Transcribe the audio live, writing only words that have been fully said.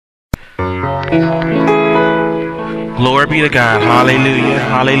Glory be to God. Hallelujah.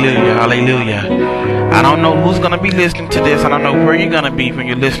 Hallelujah. Hallelujah. I don't know who's going to be listening to this. I don't know where you're going to be when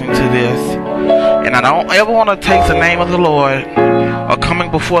you're listening to this. And I don't ever want to take the name of the Lord or coming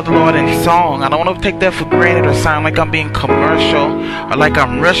before the Lord in song. I don't want to take that for granted or sound like I'm being commercial or like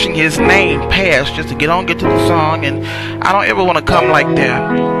I'm rushing his name past just to get to the song. And I don't ever want to come like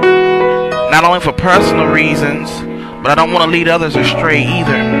that. Not only for personal reasons, but I don't want to lead others astray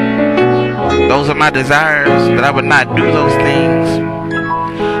either. Those are my desires, that I would not do those things.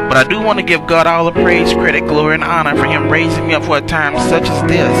 But I do want to give God all the praise, credit, glory, and honor for him raising me up for a time such as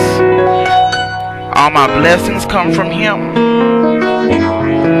this. All my blessings come from him.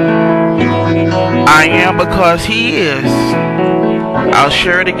 I am because he is. I'll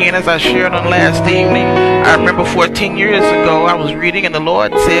share it again as I shared on last evening. I remember 14 years ago I was reading and the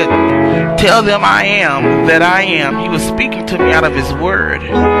Lord said, "Tell them I am that I am." He was speaking to me out of his word.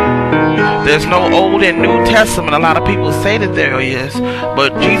 There's no Old and New Testament. A lot of people say that there is,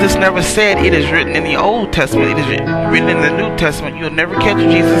 but Jesus never said it is written in the Old Testament. It is written in the New Testament. You'll never catch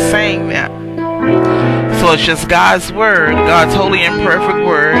Jesus saying that. So it's just God's word, God's holy and perfect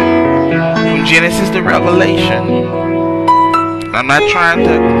word, from Genesis to Revelation. I'm not trying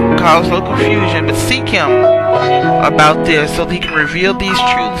to cause no confusion, but seek him about this so that he can reveal these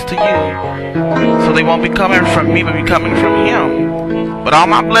truths to you. So they won't be coming from me, but be coming from him. But all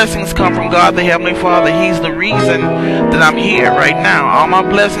my blessings come from God the Heavenly Father. He's the reason that I'm here right now. All my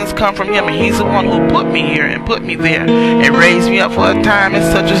blessings come from him, and he's the one who put me here and put me there and raised me up for a time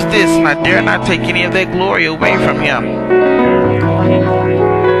as such as this. And I dare not take any of that glory away from him.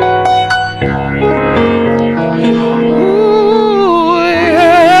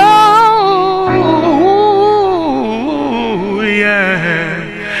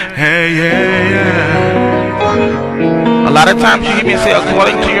 A lot of times you hear me say,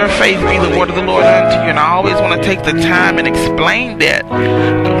 according to your faith be the word of the Lord unto you. And I always want to take the time and explain that.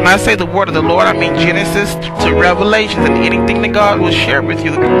 When I say the word of the Lord, I mean Genesis to Revelation, and anything that God will share with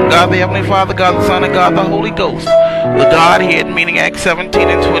you. God the Heavenly Father, God the Son, and God the Holy Ghost. The Godhead, meaning Acts 17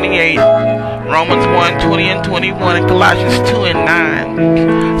 and 28, Romans 1, 20 and 21, and Colossians 2 and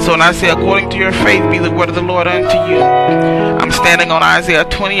 9. So when I say according to your faith be the word of the Lord unto you, I'm standing on Isaiah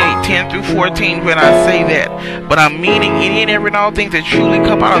 28, 10 through 14 when I say that. But I'm meaning any and every and all things that truly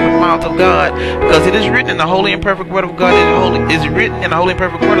come out of the mouth of God, because it is written in the holy and perfect word of God, it is written in the holy and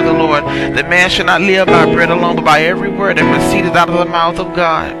perfect word of the Lord, that man shall not live by bread alone, but by every word that proceedeth out of the mouth of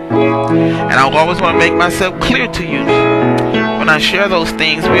God. And I always want to make myself clear to you when I share those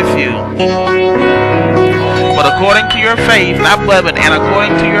things with you. But according to your faith, not but and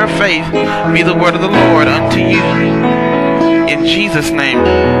according to your faith be the word of the Lord unto you. In Jesus' name.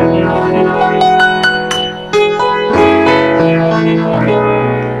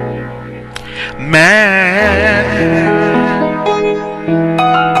 Man,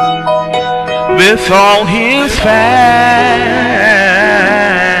 with all his facts,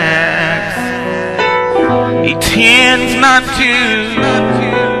 he tends not to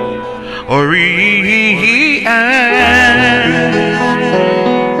or react.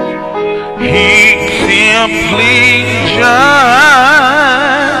 He simply just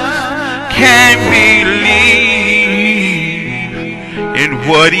can't believe in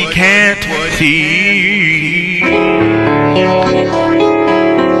what he can't see.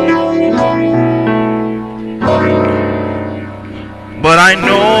 But I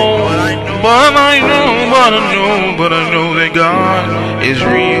know that God is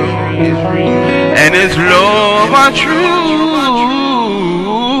real, and his love I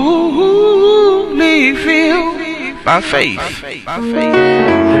truly feel by faith.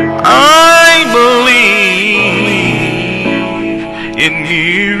 I believe in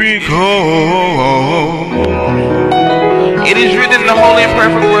miracles. It is written in the holy and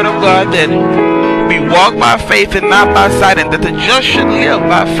perfect word of God that we walk by faith and not by sight, and that the just should live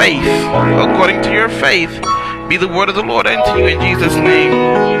by faith. According to your faith be the word of the Lord unto you, in Jesus' name.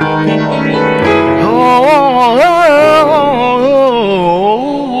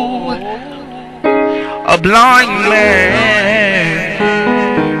 A blind man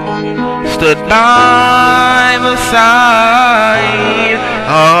stood by the side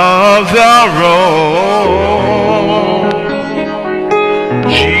of the road.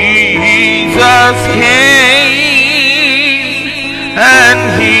 Jesus came and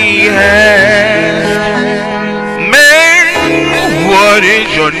he asked, "Man, what is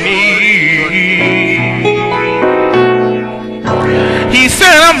your need?" He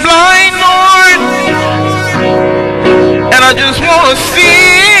said, "I'm blind, Lord, and I just want to see,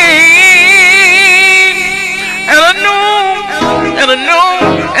 and I know,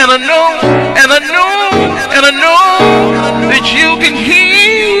 and I know, and I know, and I know that you can heal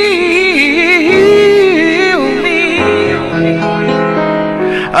me.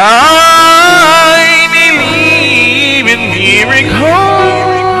 I believe in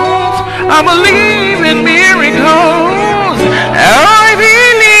miracles. I believe in miracles. I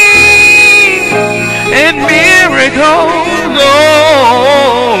believe in miracles.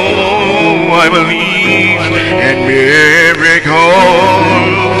 Oh, I believe in miracles.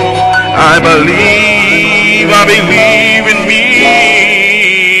 I believe in miracles.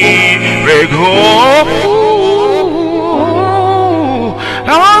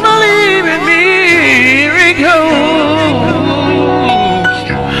 I believe in miracles.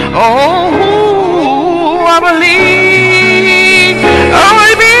 Oh, I believe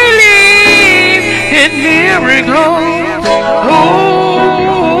in miracles. Oh,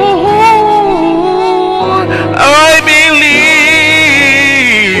 I believe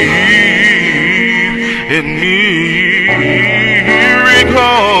in miracles.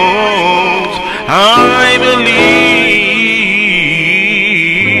 I believe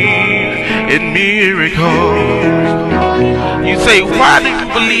in miracles. You say, why do you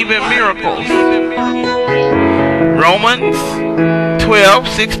believe in miracles? Romans 12,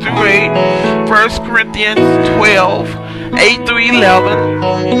 6 through 8, 1 Corinthians 12, 8 through 11.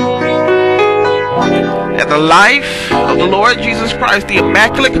 And the life of the Lord Jesus Christ, the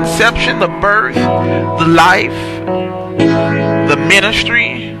immaculate conception, the birth, the life, the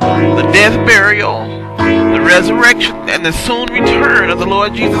ministry, the death, burial, the resurrection, and the soon return of the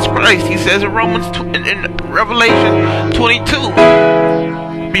Lord Jesus Christ. He says in in Revelation 22,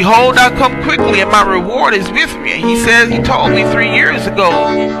 behold, I come quickly, and my reward is with me. And he says, he told me 3 years ago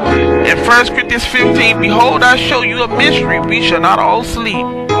in 1 Corinthians 15, behold, I show you a mystery, we shall not all sleep.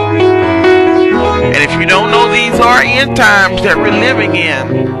 And if you don't know, these are end times that we're living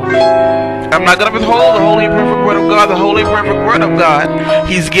in. I'm not going to withhold the holy and perfect word of God, the holy and perfect word of God.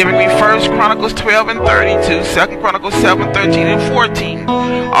 He's giving me 1 Chronicles 12 and 32, 2 Chronicles 7, 13 and 14.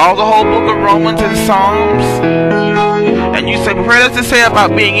 All the whole book of Romans and Psalms. And you say, well, what does it say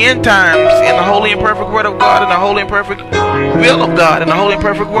about being end times in the holy and perfect word of God, and the holy and perfect will of God, and the holy and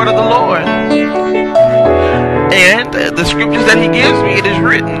perfect word of the Lord? And the scriptures that he gives me, it is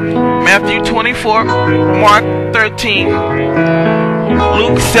written. Matthew 24, Mark 13,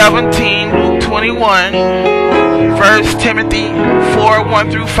 Luke 17, Luke 21, 1 Timothy 4, 1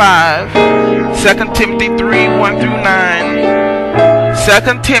 through 5, 2 Timothy 3, 1 through 9,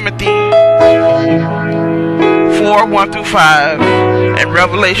 2 Timothy 4, 1 through 5, and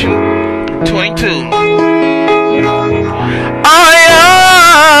Revelation 22.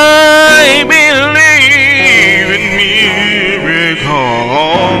 I believe in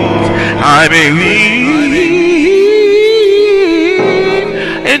miracles. I believe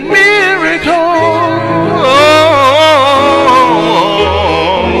in miracles.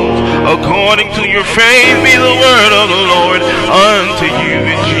 According to your faith be the word of the Lord unto you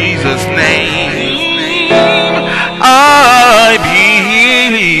in Jesus' name. I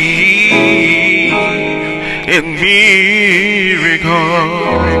believe in miracles.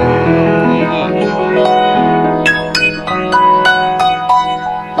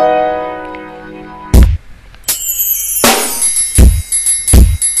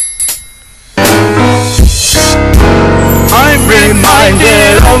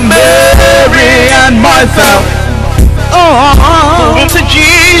 Reminded of Mary and myself. Oh, to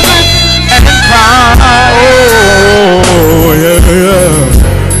Jesus and cried. Oh, yeah.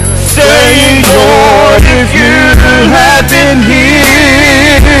 Saying, Lord, if you had been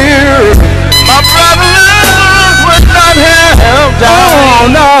here, my brothers would not have died. Oh,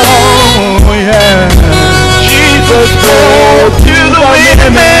 no, yeah. Jesus spoke to the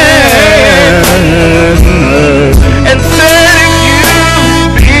women and said, if you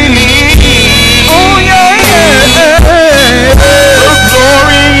believe, oh yeah, the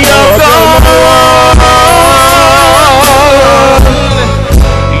glory of God,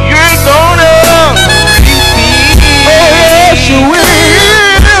 you're gonna receive. Oh yes, you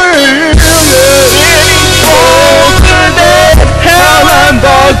will. Then he spoke to death, Hell and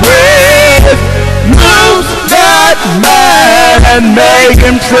the grave, loose that man and make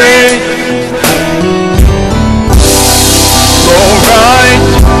him free. So right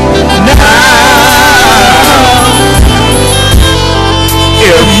now,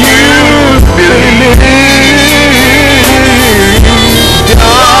 if you believe,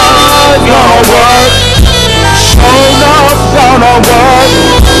 God's gonna work, show up gonna work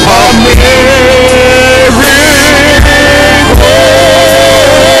a miracle.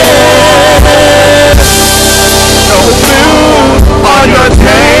 No blue on your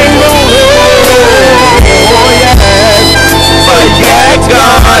day.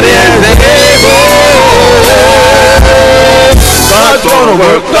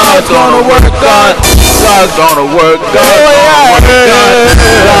 God's gonna work, God. God's gonna work, God's gonna work, God.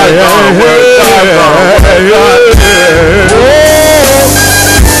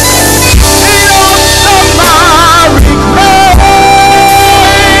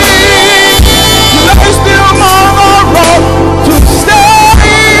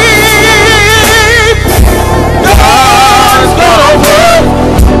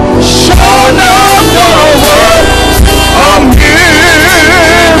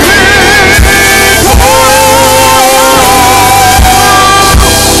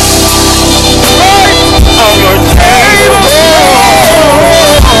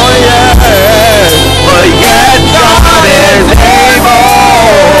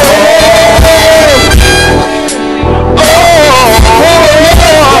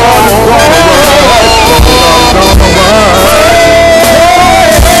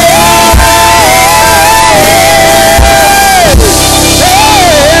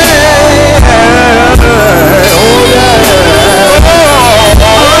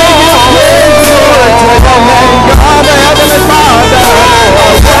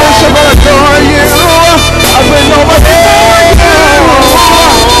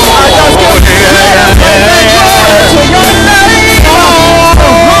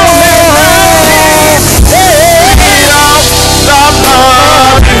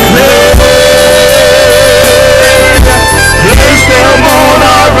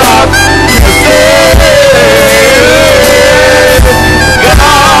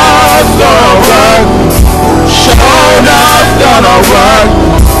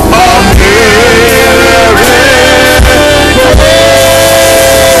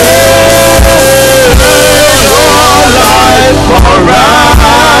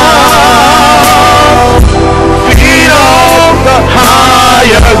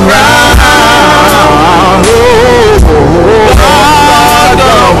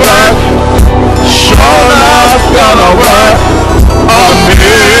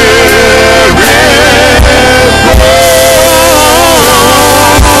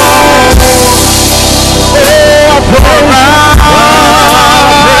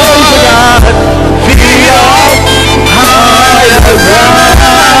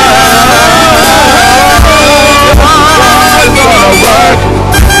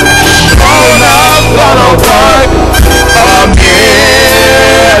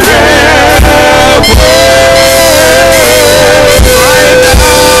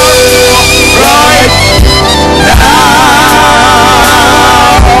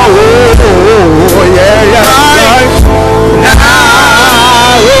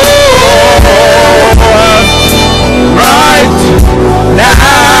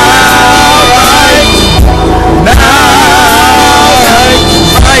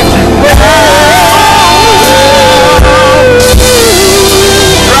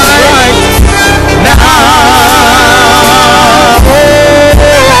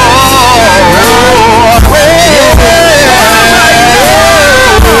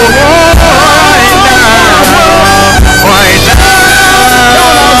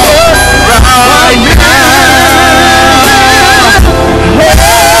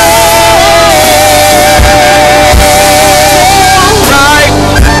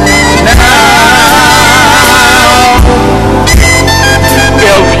 gonna work, God's gonna work, God.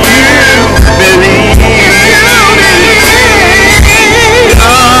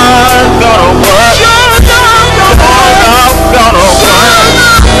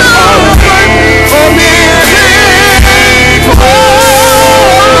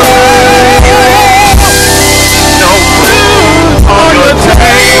 God's gonna work, God. God's gonna work, God's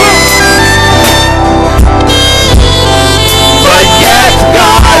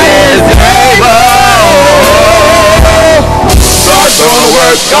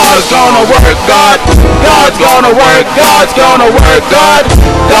gonna work, God.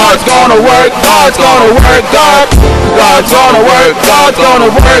 God's gonna work, God's gonna work, God. God's gonna work, God's gonna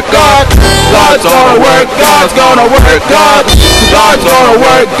work, God. God's gonna work, God's gonna work, God. God's gonna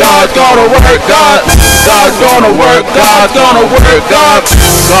work, God's gonna work, God. God's gonna work, God's gonna work, God.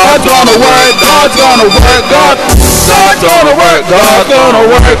 God's gonna work, God's gonna work, God. God's gonna work, God's gonna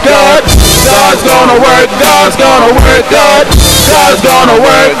work, God. God's gonna work, God's gonna work, God. God's gonna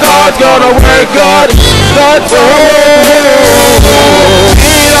work, God's gonna work, God. God's gonna work.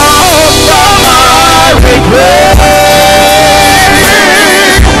 Feet on somebody pray.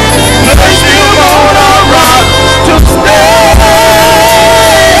 They're still on a rock to stay.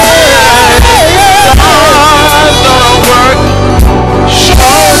 God's gonna work.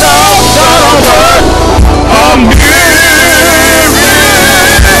 Showed up, gonna work. A miracle.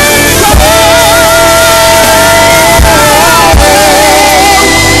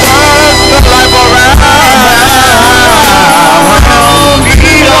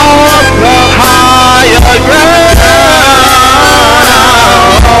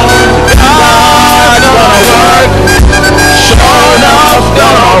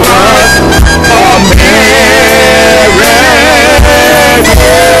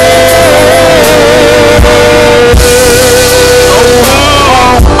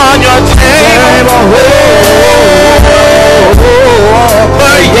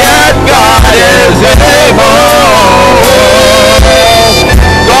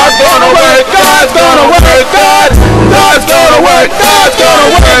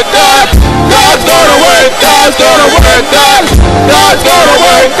 work, God. God's gonna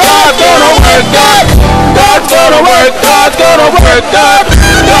work, God's gonna work, God. God's gonna work, God's gonna work, God.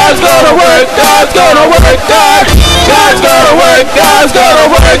 God's gonna work, God's gonna work, God. God's gonna work, God's gonna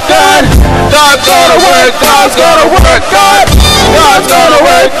work, God. God's gonna work, God's gonna work, God. God's gonna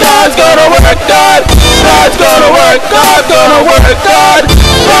work, God's gonna work, God. God's gonna work, God's gonna work, God.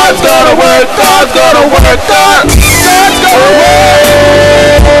 God's gonna work, God's gonna work, God. God's gonna work.